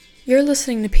You're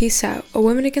listening to Peace Out, a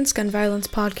Women Against Gun Violence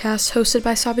podcast hosted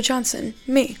by Saba Johnson,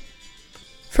 me.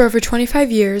 For over 25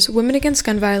 years, Women Against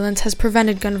Gun Violence has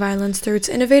prevented gun violence through its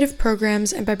innovative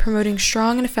programs and by promoting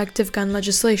strong and effective gun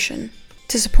legislation.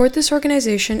 To support this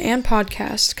organization and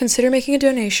podcast, consider making a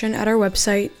donation at our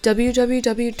website,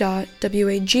 www.wagv.org.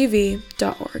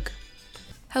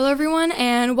 Hello everyone,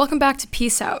 and welcome back to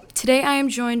Peace Out. Today I am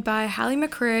joined by Hallie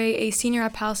McRae, a senior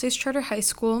at Palisades Charter High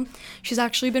School. She's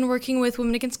actually been working with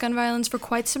Women Against Gun Violence for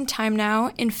quite some time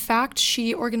now. In fact,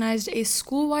 she organized a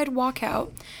school-wide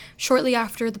walkout shortly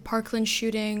after the Parkland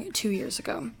shooting 2 years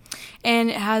ago,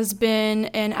 and has been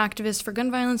an activist for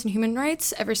gun violence and human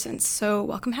rights ever since. So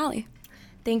welcome, Hallie.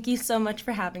 Thank you so much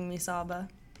for having me, Saba.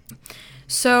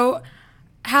 So,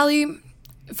 Hallie,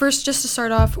 first, just to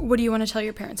start off, what do you want to tell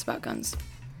your parents about guns?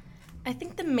 I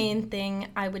think the main thing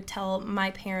I would tell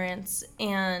my parents,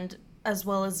 and as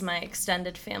well as my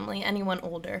extended family, anyone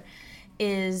older,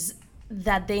 is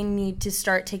that they need to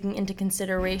start taking into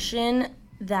consideration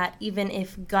that even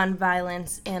if gun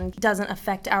violence doesn't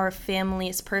affect our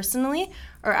families personally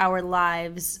or our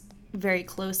lives very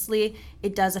closely,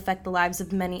 it does affect the lives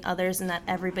of many others, and that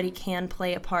everybody can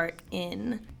play a part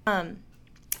in, and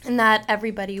that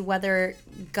everybody, whether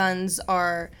guns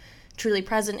are truly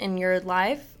present in your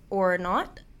life or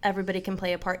not, everybody can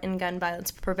play a part in gun violence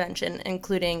prevention,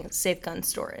 including safe gun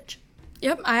storage.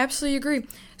 Yep, I absolutely agree.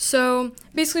 So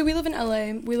basically we live in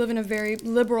LA. We live in a very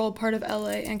liberal part of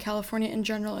LA and California in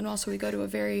general, and also we go to a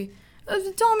very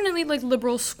dominantly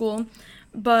liberal school,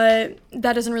 but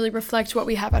that doesn't really reflect what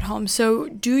we have at home. So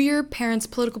do your parents'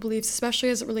 political beliefs, especially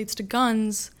as it relates to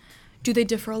guns, do they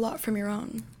differ a lot from your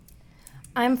own?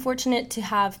 I'm fortunate to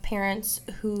have parents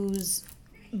whose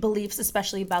beliefs,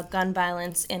 especially about gun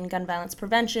violence and gun violence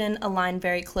prevention, align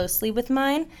very closely with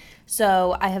mine.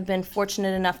 So I have been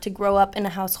fortunate enough to grow up in a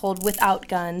household without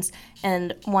guns,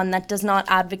 and one that does not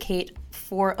advocate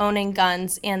for owning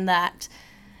guns, and that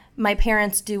my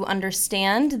parents do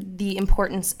understand the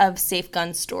importance of safe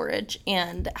gun storage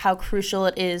and how crucial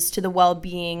it is to the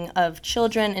well-being of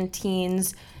children and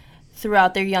teens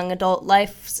throughout their young adult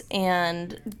lives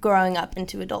and growing up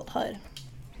into adulthood.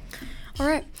 All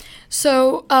right.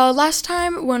 So last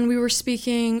time when we were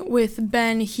speaking with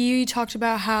Ben, he talked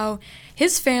about how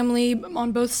his family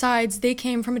on both sides, they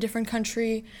came from a different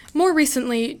country more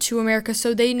recently to America,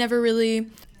 so they never really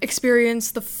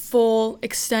experienced the full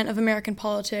extent of American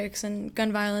politics and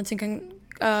gun violence and gun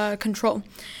control.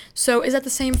 So is that the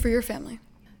same for your family?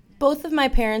 Both of my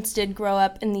parents did grow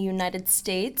up in the United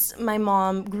States. My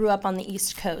mom grew up on the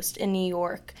East Coast in New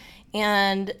York,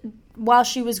 and while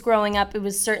she was growing up, it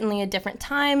was certainly a different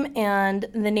time, and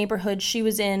the neighborhood she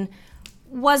was in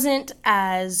wasn't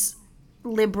as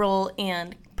liberal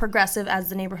and progressive as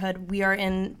the neighborhood we are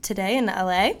in today in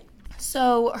LA.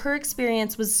 So her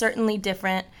experience was certainly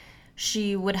different.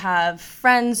 She would have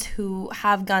friends who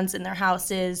have guns in their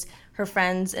houses. Her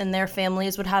friends and their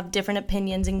families would have different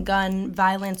opinions, and gun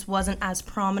violence wasn't as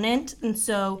prominent. And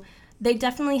so they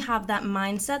definitely have that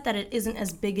mindset that it isn't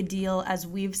as big a deal as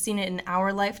we've seen it in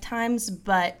our lifetimes,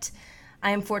 but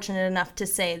I am fortunate enough to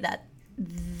say that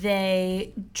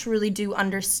they truly do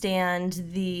understand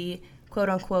the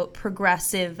quote-unquote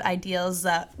progressive ideals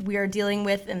that we are dealing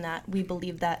with, and that we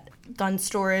believe that gun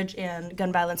storage and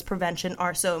gun violence prevention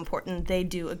are so important. They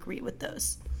do agree with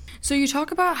those. So you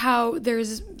talk about how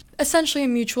there's essentially a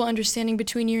mutual understanding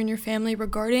between you and your family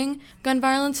regarding gun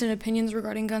violence and opinions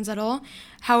regarding guns at all.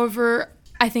 However,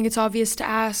 I think it's obvious to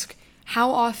ask, how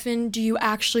often do you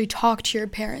actually talk to your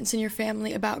parents and your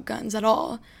family about guns at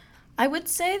all? I would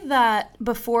say that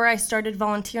before I started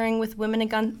volunteering with Women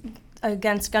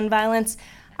Against Gun Violence,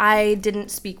 I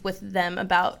didn't speak with them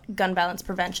about gun violence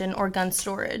prevention or gun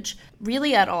storage,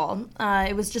 really at all.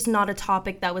 It was just not a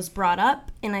topic that was brought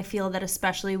up, and I feel that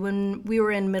especially when we were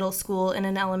in middle school and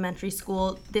in elementary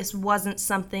school, this wasn't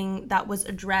something that was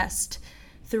addressed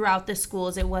throughout the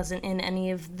schools. It wasn't in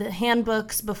any of the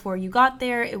handbooks before you got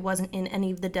there. It wasn't in any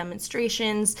of the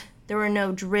demonstrations. There were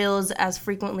no drills as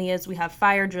frequently as we have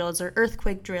fire drills or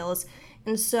earthquake drills.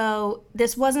 And so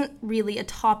this wasn't really a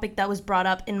topic that was brought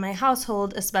up in my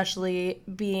household, especially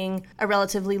being a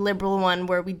relatively liberal one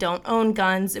where we don't own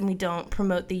guns and we don't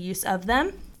promote the use of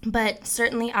them. But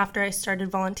certainly after I started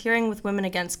volunteering with Women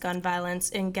Against Gun Violence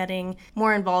and getting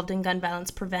more involved in gun violence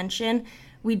prevention,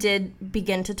 we did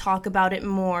begin to talk about it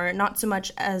more, not so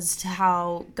much as to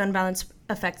how gun violence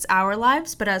affects our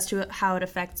lives, but as to how it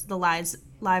affects the lives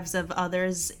of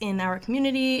others in our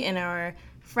community, in our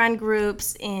friend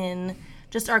groups, in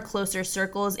just our closer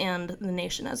circles and the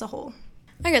nation as a whole.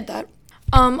 I get that.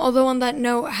 Although on that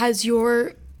note, has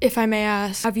your if I may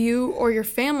ask, have you or your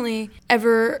family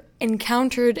ever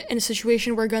encountered in a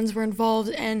situation where guns were involved,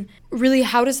 and really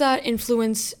how does that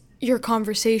influence your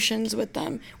conversations with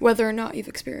them, whether or not you've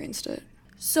experienced it?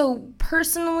 So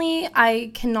personally,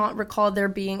 I cannot recall there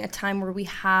being a time where we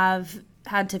have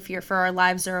had to fear for our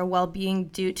lives or our well-being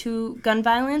due to gun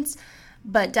violence,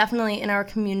 but definitely in our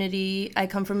community, I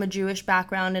come from a Jewish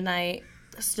background and I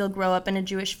still grow up in a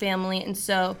Jewish family, and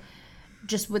so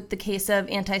just with the case of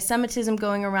anti-Semitism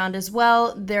going around as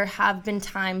well, there have been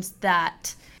times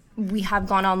that we have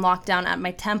gone on lockdown at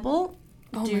my temple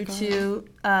due to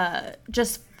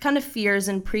just kind of fears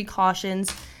and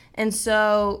precautions. And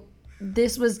so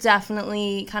this was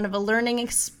definitely kind of a learning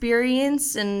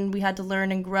experience, and we had to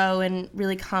learn and grow and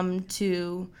really come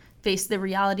to face the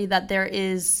reality that there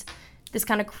is this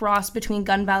kind of cross between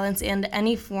gun violence and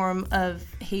any form of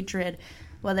hatred,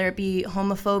 whether it be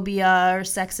homophobia or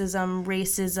sexism,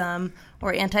 racism,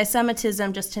 or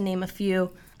anti-Semitism, just to name a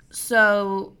few.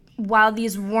 So while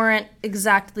these weren't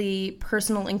exactly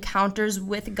personal encounters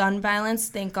with gun violence,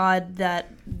 thank God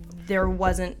that there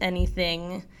wasn't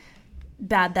anything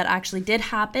bad that actually did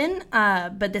happen.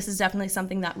 But this is definitely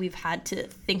something that we've had to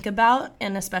think about,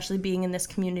 and especially being in this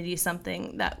community,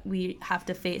 something that we have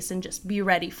to face and just be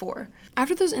ready for.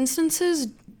 After those instances,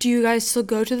 do you guys still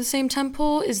go to the same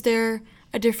temple? Is there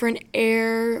a different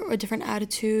air or a different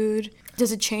attitude?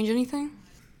 Does it change anything?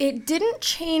 It didn't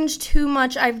change too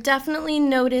much. I've definitely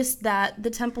noticed that the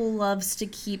temple loves to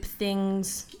keep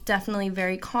things definitely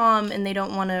very calm, and they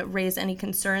don't want to raise any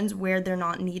concerns where they're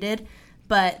not needed.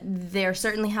 But there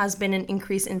certainly has been an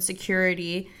increase in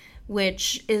security,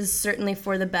 which is certainly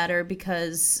for the better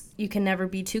because you can never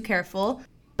be too careful.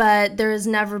 But there has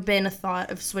never been a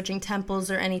thought of switching temples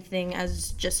or anything,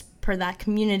 as just per that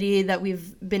community that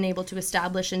we've been able to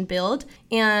establish and build.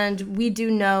 And we do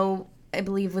know, I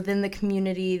believe, within the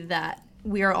community that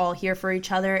we are all here for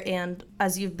each other. And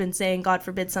as you've been saying, God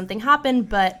forbid something happen,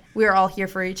 but we are all here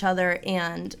for each other,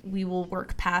 and we will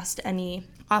work past any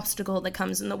obstacle that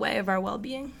comes in the way of our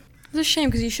well-being. It's a shame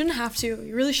because you shouldn't have to.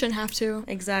 You really shouldn't have to.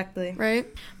 Exactly. Right?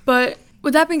 But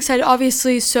with that being said,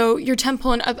 obviously, so your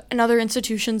temple and other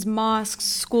institutions, mosques,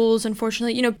 schools,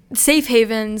 unfortunately, safe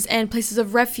havens and places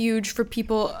of refuge for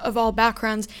people of all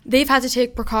backgrounds, they've had to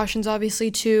take precautions,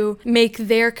 obviously, to make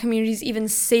their communities even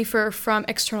safer from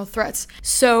external threats.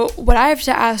 So what I have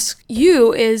to ask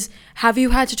you is, have you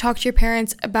had to talk to your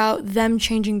parents about them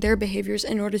changing their behaviors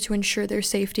in order to ensure their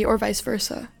safety, or vice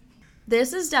versa?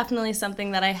 This is definitely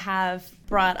something that I have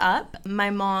brought up. My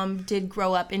mom did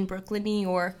grow up in Brooklyn, New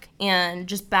York, and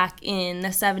just back in the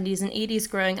 70s and 80s,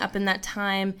 growing up in that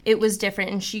time, it was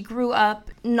different, and she grew up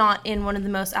not in one of the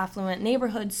most affluent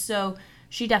neighborhoods, so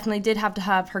she definitely did have to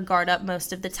have her guard up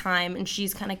most of the time, and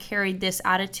she's kind of carried this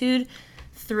attitude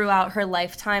throughout her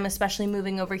lifetime, especially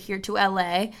moving over here to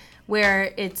LA,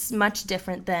 where it's much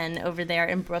different than over there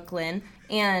in Brooklyn.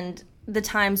 And the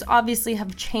times obviously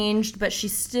have changed, but she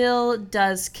still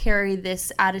does carry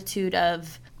this attitude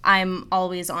of, I'm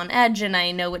always on edge and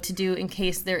I know what to do in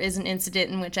case there is an incident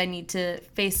in which I need to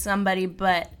face somebody.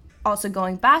 But also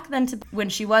going back then to when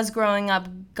she was growing up,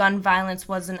 gun violence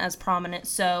wasn't as prominent.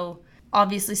 So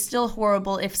obviously still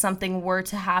horrible if something were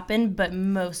to happen, but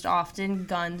most often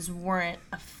guns weren't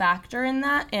a factor in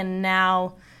that. And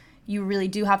now you really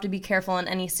do have to be careful in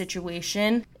any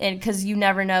situation, and because you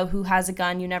never know who has a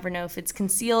gun. You never know if it's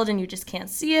concealed and you just can't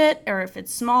see it, or if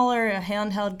it's smaller, a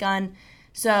handheld gun.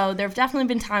 So there have definitely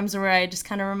been times where I just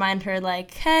kind of remind her,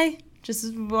 like, hey,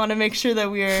 just want to make sure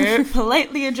that we're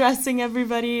politely addressing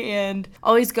everybody, and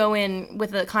always go in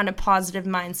with a kind of positive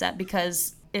mindset,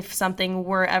 because if something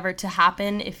were ever to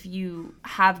happen, if you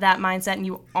have that mindset and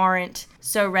you aren't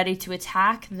so ready to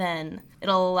attack, then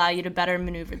it'll allow you to better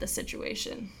maneuver the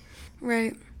situation.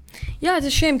 Right. Yeah, it's a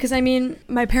shame because,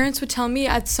 my parents would tell me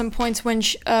at some points when,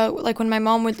 when my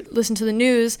mom would listen to the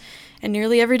news, and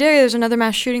nearly every day there's another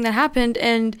mass shooting that happened,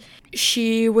 and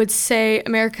she would say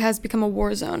America has become a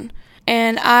war zone.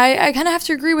 And I kind of have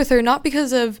to agree with her, not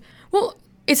because of,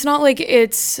 it's not like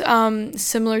it's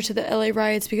similar to the LA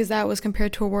riots, because that was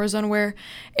compared to a war zone where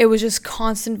it was just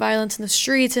constant violence in the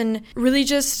streets and really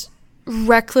just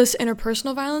reckless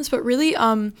interpersonal violence, but really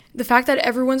the fact that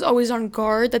everyone's always on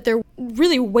guard, that they're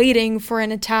really waiting for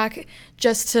an attack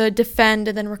just to defend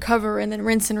and then recover and then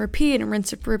rinse and repeat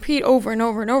over and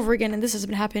over and over again. And this has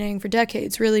been happening for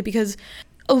decades, really, because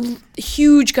a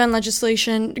huge gun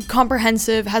legislation,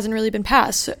 comprehensive, hasn't really been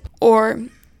passed or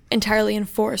entirely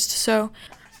enforced. So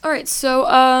All right,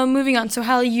 so moving on. So,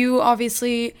 Hallie, you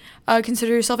obviously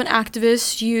consider yourself an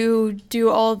activist. You do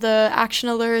all the action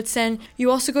alerts, and you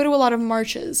also go to a lot of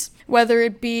marches, whether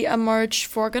it be a march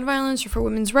for gun violence or for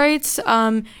women's rights.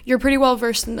 You're pretty well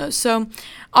versed in those. So,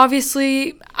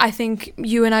 obviously, I think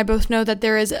you and I both know that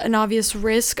there is an obvious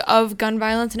risk of gun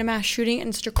violence and a mass shooting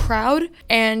in such a crowd.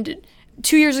 And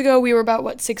 2 years ago, we were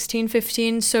about, 16,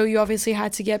 15, so you obviously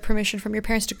had to get permission from your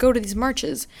parents to go to these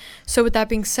marches. So with that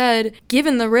being said,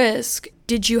 given the risk,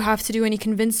 did you have to do any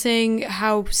convincing?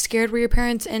 How scared were your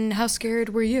parents, and how scared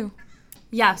were you?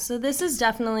 Yeah, so this is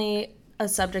definitely a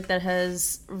subject that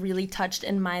has really touched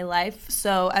in my life.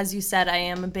 So as you said, I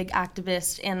am a big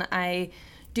activist, and I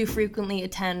do frequently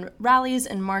attend rallies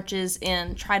and marches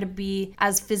and try to be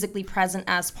as physically present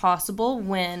as possible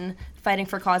when fighting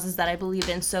for causes that I believe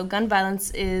in. So gun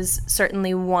violence is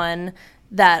certainly one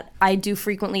that I do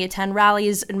frequently attend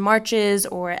rallies and marches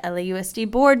or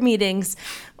LAUSD board meetings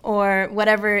or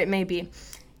whatever it may be.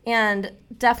 And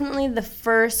definitely the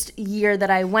first year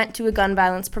that I went to a gun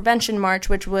violence prevention march,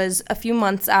 which was a few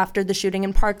months after the shooting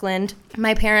in Parkland,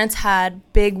 my parents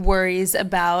had big worries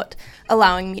about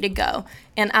allowing me to go.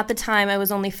 And at the time, I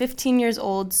was only 15 years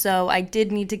old, so I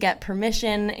did need to get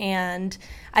permission, and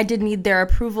I did need their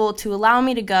approval to allow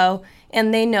me to go.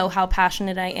 And they know how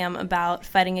passionate I am about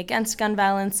fighting against gun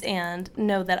violence and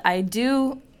know that I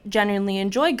do genuinely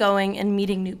enjoy going and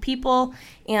meeting new people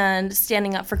and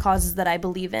standing up for causes that I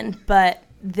believe in. But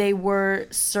they were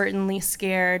certainly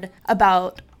scared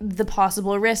about the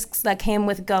possible risks that came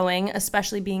with going,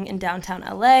 especially being in downtown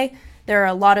LA. There are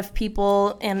a lot of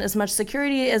people and as much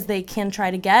security as they can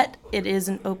try to get. It is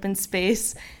an open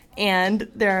space, and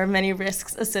there are many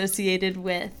risks associated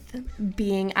with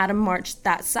being at a march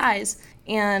that size.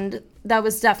 And that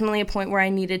was definitely a point where I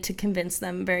needed to convince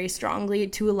them very strongly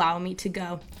to allow me to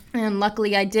go. And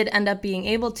luckily, I did end up being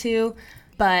able to,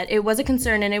 but it was a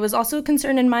concern, and it was also a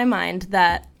concern in my mind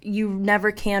that you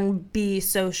never can be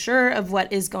so sure of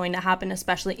what is going to happen,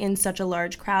 especially in such a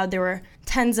large crowd. There were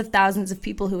tens of thousands of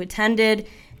people who attended,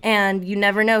 and you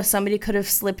never know. Somebody could have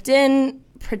slipped in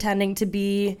pretending to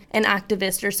be an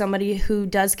activist or somebody who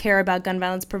does care about gun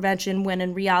violence prevention when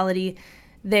in reality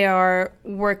they are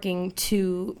working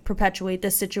to perpetuate the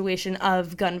situation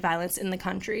of gun violence in the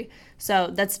country.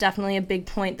 So that's definitely a big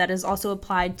point that is also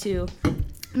applied to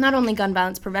not only gun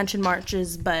violence prevention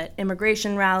marches, but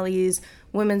immigration rallies,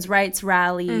 women's rights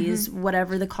rallies,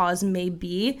 whatever the cause may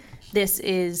be. This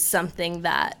is something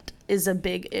that is a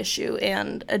big issue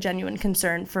and a genuine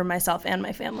concern for myself and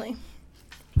my family.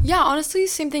 Yeah, honestly,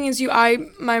 same thing as you.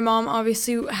 My mom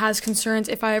obviously has concerns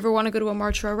if I ever want to go to a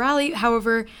march or a rally.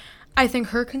 However, I think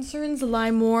her concerns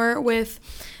lie more with,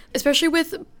 especially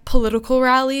with political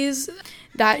rallies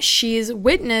that she's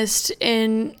witnessed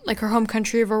in like her home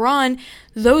country of Iran.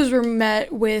 Those were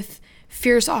met with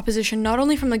fierce opposition, not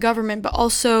only from the government, but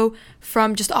also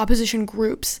from just opposition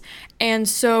groups. And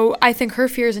so I think her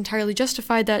fear is entirely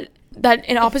justified that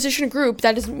an opposition group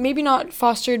that is maybe not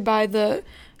fostered by the,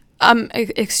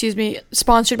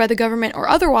 sponsored by the government or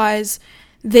otherwise,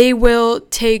 they will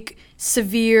take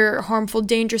severe, harmful,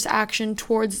 dangerous action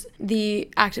towards the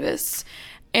activists.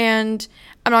 And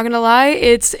I'm not gonna lie,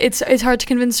 it's hard to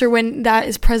convince her when that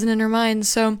is present in her mind.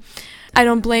 So I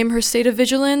don't blame her state of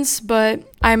vigilance, but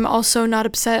I'm also not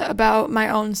upset about my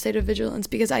own state of vigilance,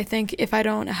 because I think if I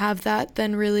don't have that,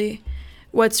 then really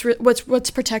what's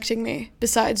protecting me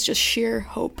besides just sheer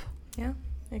hope? Yeah,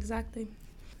 exactly.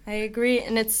 I agree,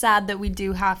 and it's sad that we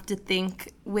do have to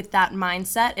think with that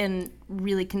mindset and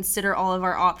really consider all of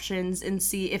our options and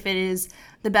see if it is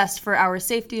the best for our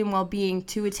safety and well-being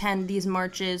to attend these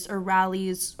marches or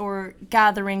rallies or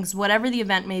gatherings, whatever the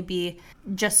event may be,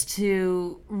 just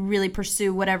to really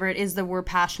pursue whatever it is that we're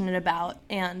passionate about,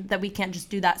 and that we can't just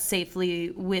do that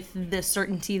safely with the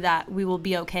certainty that we will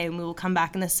be okay and we will come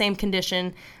back in the same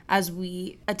condition as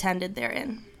we attended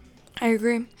therein. I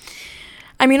agree.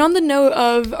 I mean, on the note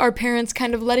of our parents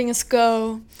kind of letting us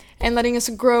go and letting us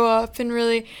grow up and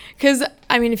really, because,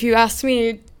 I mean, if you ask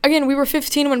me, again, we were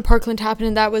 15 when Parkland happened,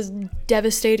 and that was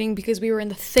devastating because we were in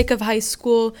the thick of high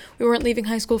school. We weren't leaving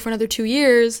high school for another 2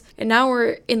 years, and now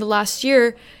we're in the last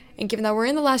year, and given that we're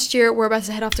in the last year, we're about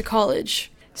to head off to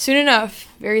college. Soon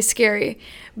enough. Very scary.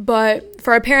 But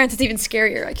for our parents, it's even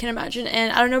scarier, I can imagine.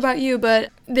 And I don't know about you, but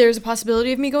there's a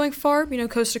possibility of me going far,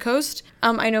 coast to coast.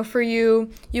 I know for you,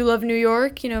 you love New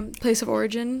York, place of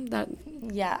origin.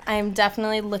 Yeah, I'm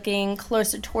definitely looking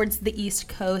closer towards the East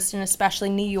Coast and especially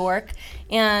New York.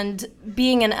 And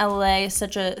being in LA,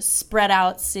 such a spread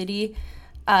out city,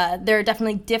 there are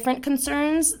definitely different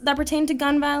concerns that pertain to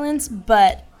gun violence.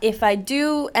 But if I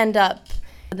do end up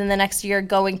Then the next year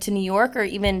going to New York or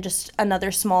even just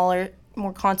another smaller,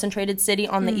 more concentrated city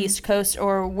on the East Coast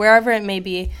or wherever it may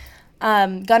be.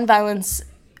 Gun violence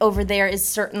over there is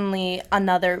certainly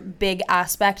another big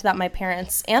aspect that my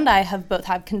parents and I have both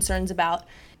had concerns about.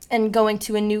 And going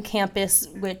to a new campus,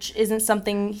 which isn't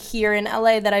something here in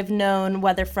LA that I've known,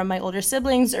 whether from my older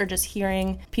siblings or just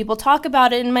hearing people talk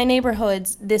about it in my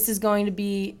neighborhoods, this is going to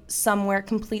be somewhere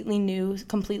completely new,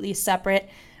 completely separate,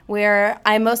 where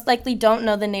I most likely don't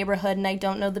know the neighborhood and I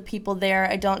don't know the people there.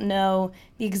 I don't know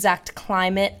the exact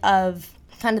climate of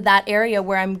kind of that area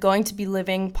where I'm going to be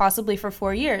living possibly for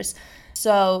 4 years.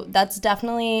 So that's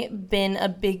definitely been a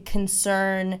big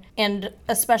concern, and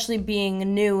especially being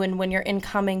new and when you're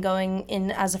incoming, going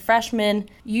in as a freshman,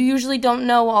 you usually don't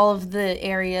know all of the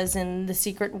areas and the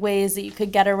secret ways that you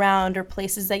could get around or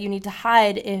places that you need to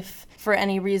hide if for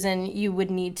any reason you would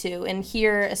need to. And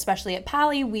here, especially at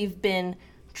Pali, we've been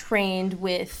trained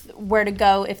with where to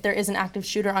go if there is an active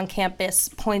shooter on campus,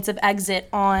 points of exit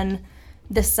on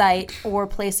the site, or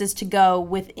places to go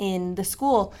within the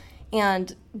school.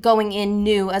 And going in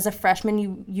new as a freshman,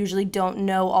 you usually don't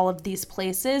know all of these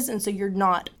places, and so you're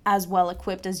not as well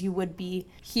equipped as you would be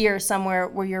here somewhere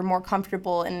where you're more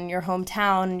comfortable in your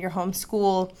hometown and your home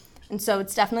school. And so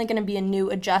it's definitely going to be a new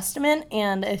adjustment,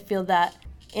 and I feel that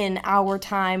in our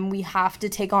time we have to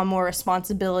take on more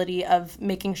responsibility of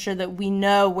making sure that we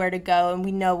know where to go and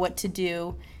we know what to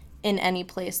do in any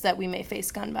place that we may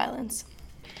face gun violence.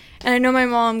 And I know my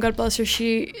mom, God bless her,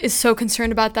 she is so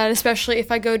concerned about that, especially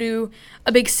if I go to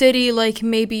a big city like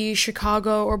maybe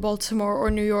Chicago or Baltimore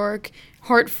or New York,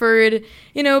 Hartford,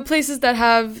 places that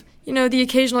have, the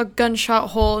occasional gunshot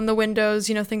hole in the windows,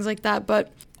 things like that.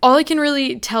 But all I can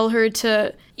really tell her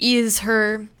to ease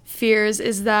her fears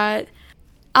is that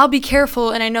I'll be careful,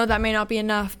 and I know that may not be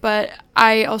enough, but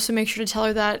I also make sure to tell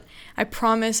her that I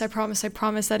promise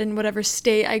that in whatever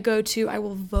state I go to, I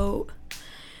will vote.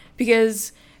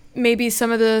 Because maybe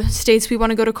some of the states we want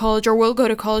to go to college or will go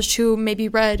to college to may be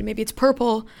red, maybe it's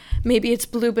purple, maybe it's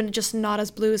blue, but just not as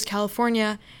blue as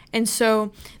California. And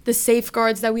so the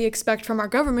safeguards that we expect from our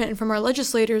government and from our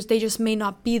legislators, they just may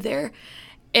not be there.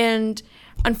 And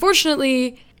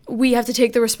unfortunately, we have to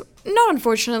take not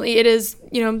unfortunately, it is,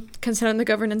 consent on the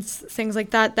governance, things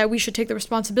like that we should take the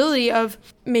responsibility of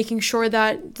making sure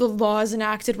that the laws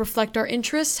enacted reflect our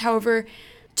interests. However,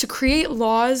 to create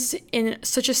laws in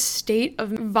such a state of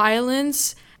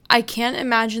violence, I can't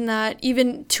imagine that,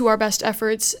 even to our best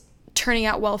efforts, turning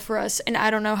out well for us. And I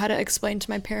don't know how to explain to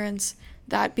my parents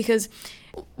that because,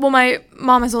 my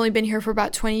mom has only been here for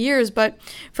about 20 years, but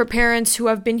for parents who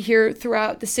have been here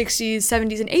throughout the 60s,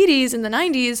 70s, and 80s, and the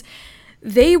 90s,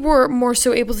 they were more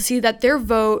so able to see that their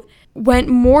vote went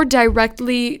more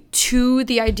directly to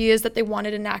the ideas that they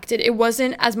wanted enacted. It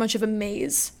wasn't as much of a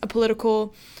maze, a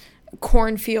political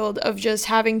cornfield of just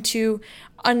having to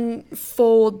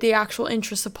unfold the actual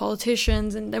interests of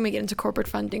politicians, and then we get into corporate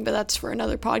funding, but that's for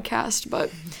another podcast.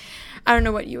 But I don't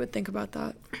know what you would think about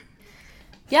that.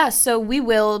 Yeah, so we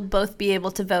will both be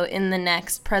able to vote in the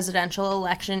next presidential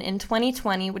election in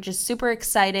 2020, which is super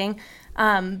exciting.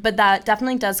 But that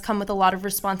definitely does come with a lot of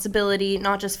responsibility,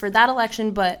 not just for that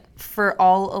election, but for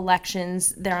all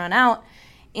elections there on out.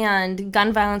 And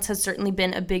gun violence has certainly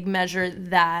been a big measure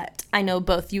that I know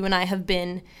both you and I have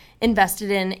been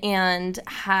invested in and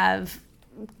have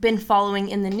been following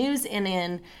in the news and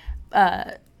in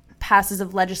passes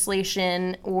of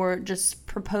legislation or just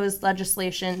proposed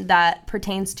legislation that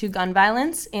pertains to gun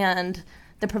violence and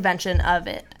the prevention of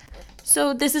it.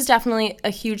 So this is definitely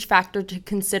a huge factor to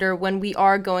consider when we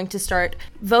are going to start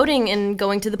voting and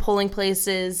going to the polling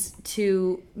places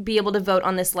to be able to vote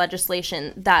on this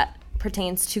legislation that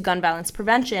pertains to gun violence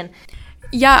prevention.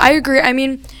 Yeah, I agree. I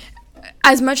mean,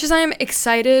 as much as I am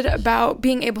excited about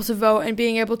being able to vote and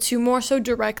being able to more so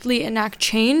directly enact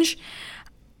change,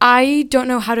 I don't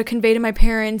know how to convey to my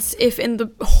parents if in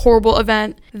the horrible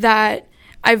event that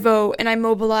I vote and I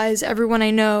mobilize everyone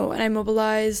I know and I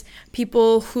mobilize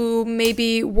people who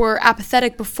maybe were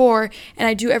apathetic before, and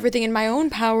I do everything in my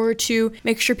own power to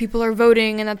make sure people are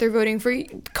voting and that they're voting for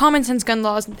common sense gun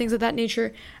laws and things of that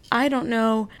nature. I don't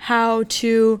know how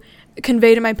to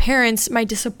convey to my parents my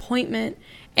disappointment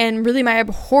and really my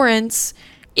abhorrence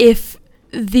if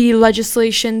the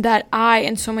legislation that I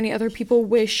and so many other people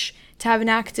wish to have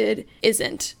enacted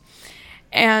isn't.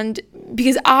 And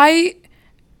because I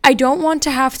don't want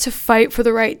to have to fight for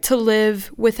the right to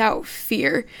live without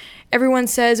fear. everyone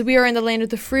says we are in the land of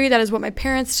the free. That is what my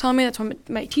parents tell me. That's what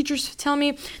my teachers tell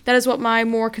me. That is what my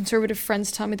more conservative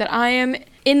friends tell me, that I am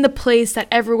in the place that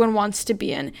everyone wants to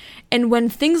be in. And when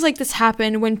things like this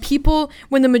happen, when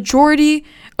the majority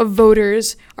of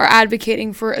voters are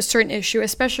advocating for a certain issue,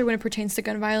 especially when it pertains to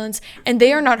gun violence, and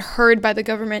they are not heard by the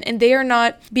government, and they are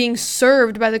not being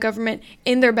served by the government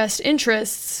in their best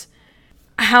interests,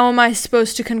 how am I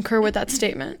supposed to concur with that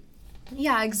statement?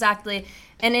 Yeah, exactly.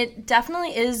 And it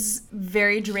definitely is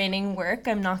very draining work,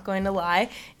 I'm not going to lie.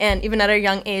 And even at our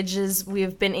young ages,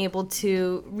 we've been able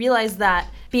to realize that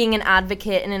being an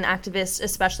advocate and an activist,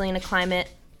 especially in a climate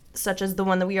such as the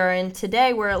one that we are in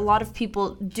today, where a lot of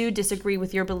people do disagree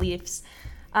with your beliefs,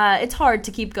 it's hard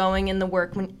to keep going in the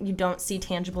work when you don't see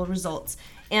tangible results.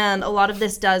 And a lot of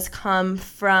this does come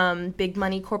from big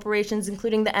money corporations,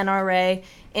 including the NRA,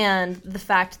 and the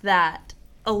fact that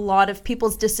a lot of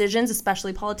people's decisions,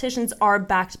 especially politicians, are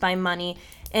backed by money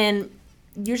and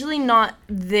usually not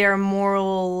their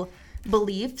moral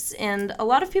beliefs. And a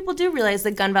lot of people do realize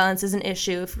that gun violence is an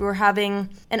issue. If we're having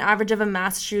an average of a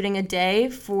mass shooting a day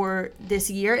for this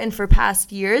year and for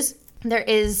past years, there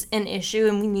is an issue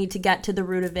and we need to get to the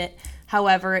root of it.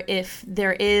 However, if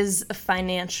there is a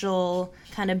financial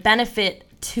kind of benefit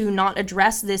to not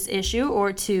address this issue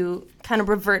or to kind of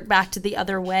revert back to the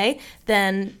other way,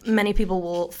 then many people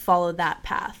will follow that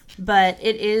path. But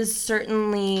it is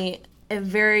certainly a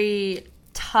very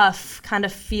tough kind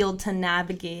of field to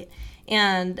navigate.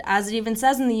 And as it even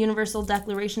says in the Universal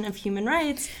Declaration of Human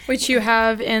Rights, which you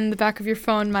have in the back of your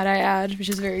phone, might I add, which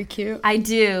is very cute. I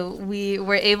do. We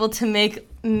were able to make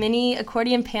mini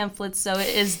accordion pamphlets, so it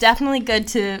is definitely good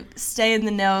to stay in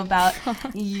the know about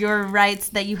your rights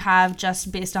that you have just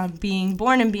based on being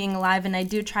born and being alive. And I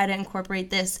do try to incorporate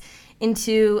this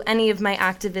into any of my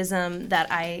activism that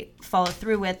I follow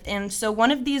through with. And so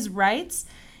one of these rights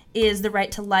is the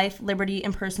right to life, liberty,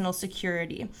 and personal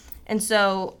security. And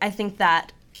so I think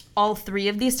that all three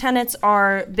of these tenets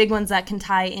are big ones that can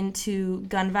tie into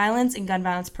gun violence and gun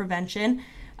violence prevention.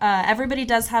 Everybody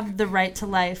does have the right to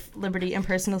life, liberty, and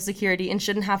personal security and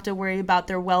shouldn't have to worry about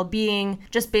their well-being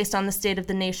just based on the state of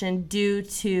the nation due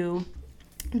to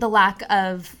the lack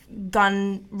of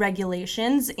gun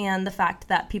regulations and the fact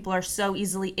that people are so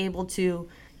easily able to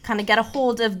kind of get a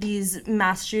hold of these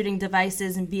mass shooting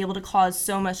devices and be able to cause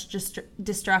so much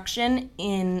destruction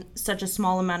in such a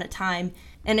small amount of time.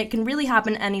 And it can really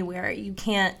happen anywhere. You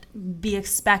can't be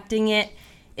expecting it.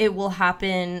 It will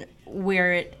happen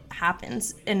where it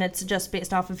happens. And it's just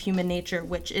based off of human nature,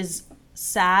 which is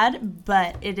sad,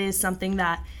 but it is something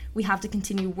that we have to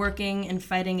continue working and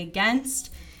fighting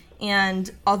against. And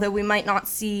although we might not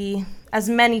see as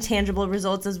many tangible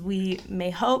results as we may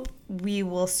hope, we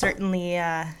will certainly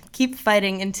keep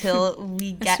fighting until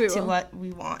we get to what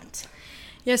we want.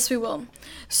 Yes, we will.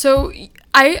 So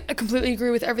I completely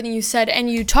agree with everything you said, and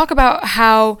you talk about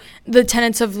how the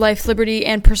tenets of life, liberty,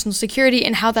 and personal security,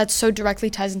 and how that so directly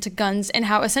ties into guns, and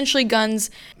how essentially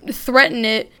guns threaten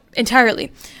it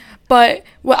entirely. But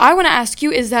what I want to ask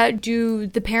you is that do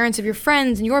the parents of your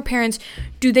friends and your parents,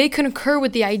 do they concur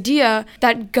with the idea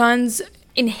that guns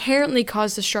inherently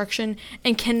cause destruction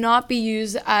and cannot be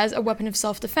used as a weapon of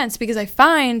self-defense? Because I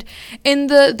find in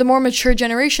the more mature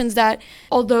generations that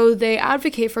although they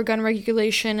advocate for gun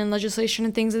regulation and legislation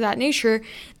and things of that nature,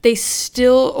 they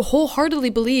still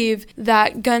wholeheartedly believe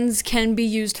that guns can be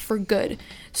used for good.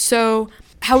 So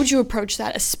how would you approach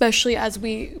that, especially as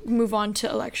we move on to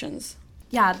elections?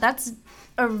 Yeah, that's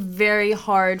a very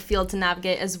hard field to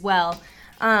navigate as well.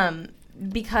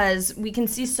 Because we can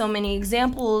see so many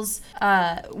examples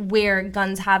where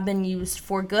guns have been used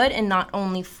for good and not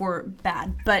only for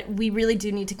bad. But we really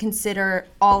do need to consider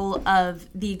all of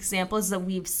the examples that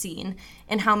we've seen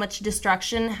and how much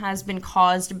destruction has been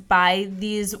caused by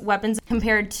these weapons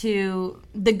compared to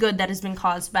the good that has been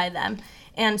caused by them.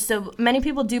 And so many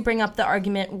people do bring up the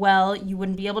argument, well, you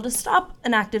wouldn't be able to stop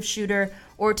an active shooter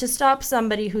or to stop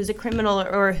somebody who's a criminal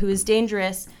or who is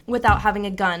dangerous without having a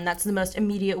gun. That's the most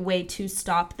immediate way to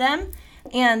stop them.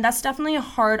 And that's definitely a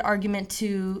hard argument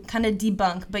to kind of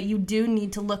debunk, but you do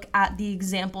need to look at the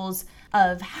examples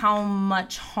of how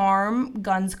much harm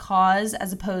guns cause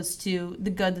as opposed to the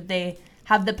good that they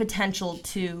have the potential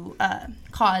to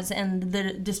cause and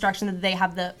the destruction that they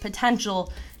have the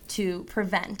potential to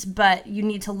prevent. But you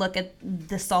need to look at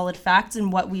the solid facts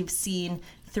and what we've seen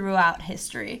throughout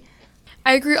history.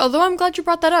 I agree, although I'm glad you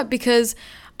brought that up because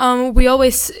a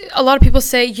lot of people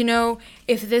say,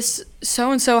 if this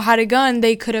so-and-so had a gun,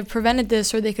 they could have prevented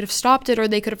this or they could have stopped it or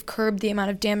they could have curbed the amount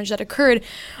of damage that occurred.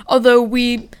 Although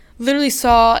we literally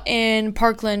saw in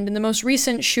Parkland in the most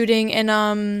recent shooting in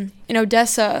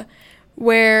Odessa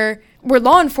where where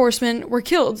law enforcement were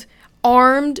killed.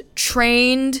 Armed,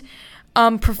 trained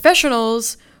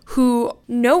professionals who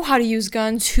know how to use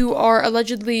guns, who are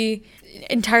allegedly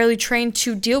entirely trained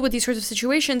to deal with these sorts of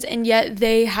situations, and yet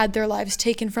they had their lives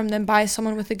taken from them by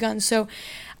someone with a gun. So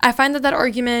I find that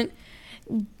argument,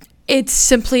 it's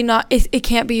simply not, it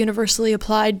can't be universally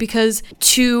applied, because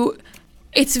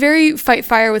it's very fight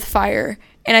fire with fire,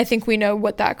 and I think we know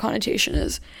what that connotation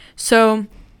is. So,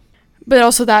 but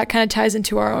also that kind of ties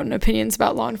into our own opinions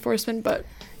about law enforcement, but...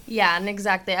 Yeah, and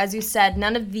exactly. As you said,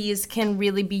 none of these can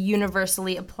really be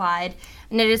universally applied,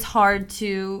 and it is hard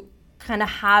to kind of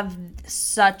have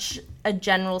such a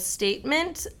general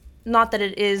statement. Not that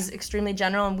it is extremely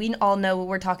general, and we all know what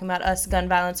we're talking about. Us gun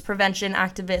violence prevention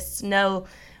activists know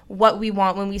what we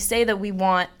want when we say that we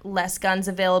want less guns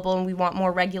available and we want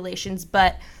more regulations,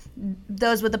 but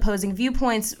those with opposing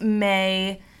viewpoints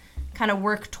may kind of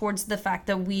work towards the fact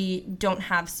that we don't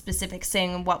have specific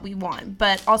saying in what we want.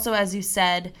 But also, as you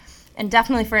said, and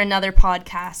definitely for another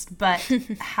podcast, but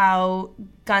how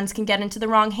guns can get into the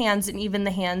wrong hands, and even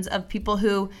the hands of people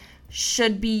who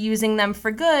should be using them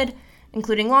for good,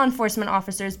 including law enforcement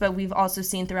officers. But we've also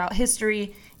seen throughout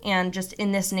history and just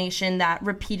in this nation that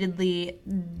repeatedly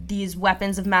these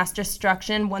weapons of mass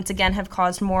destruction once again have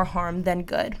caused more harm than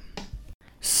good.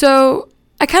 So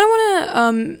I kind of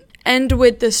want to end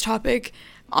with this topic.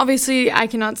 Obviously, I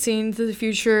cannot see into the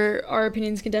future. Our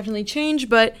opinions can definitely change,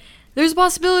 but there's a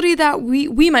possibility that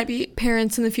we might be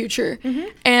parents in the future. Mm-hmm.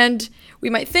 And we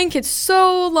might think it's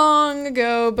so long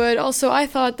ago, but also I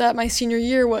thought that my senior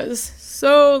year was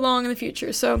so long in the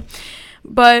future. So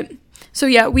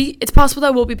yeah, it's possible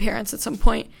that we'll be parents at some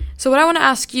point. So what I want to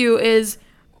ask you is,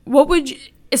 what would you,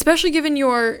 especially given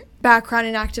your background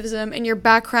in activism and your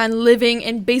background living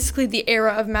in basically the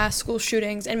era of mass school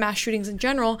shootings and mass shootings in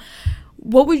general,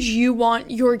 what would you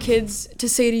want your kids to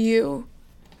say to you?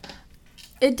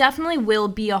 It definitely will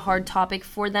be a hard topic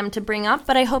for them to bring up,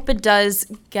 but I hope it does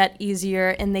get easier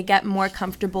and they get more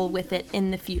comfortable with it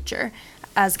in the future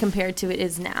as compared to it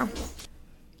is now.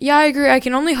 Yeah, I agree. I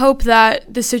can only hope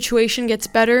that the situation gets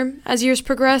better as years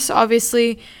progress.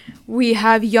 Obviously, we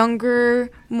have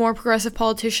younger, more progressive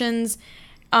politicians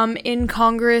in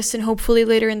Congress, and hopefully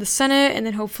later in the Senate, and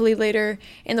then hopefully later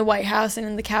in the White House and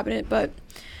in the cabinet. But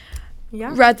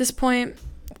yeah, at this point,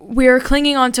 we're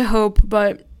clinging on to hope,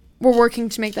 but we're working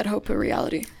to make that hope a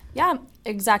reality. Yeah,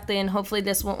 exactly. And hopefully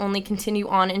this will only continue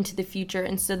on into the future,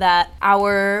 and so that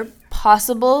our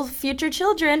possible future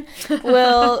children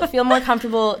will feel more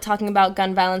comfortable talking about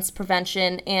gun violence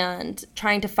prevention and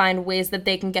trying to find ways that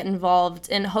they can get involved.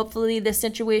 And hopefully this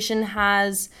situation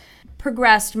has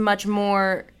progressed much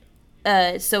more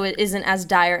so it isn't as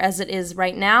dire as it is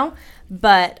right now.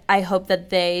 But I hope that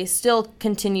they still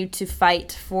continue to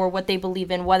fight for what they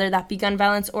believe in, whether that be gun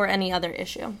violence or any other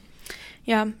issue.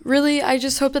 Yeah, really, I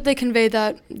just hope that they convey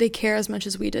that they care as much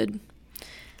as we did.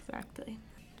 Exactly.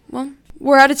 Well,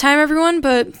 we're out of time, everyone,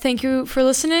 but thank you for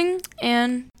listening,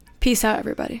 and peace out,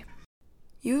 everybody.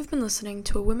 You have been listening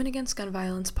to a Women Against Gun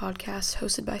Violence podcast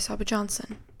hosted by Saba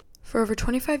Johnson. For over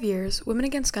 25 years, Women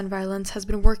Against Gun Violence has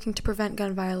been working to prevent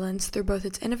gun violence through both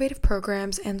its innovative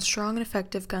programs and strong and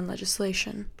effective gun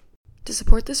legislation. To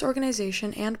support this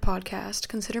organization and podcast,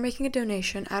 consider making a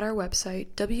donation at our website,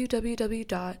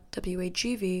 www.wagv.org.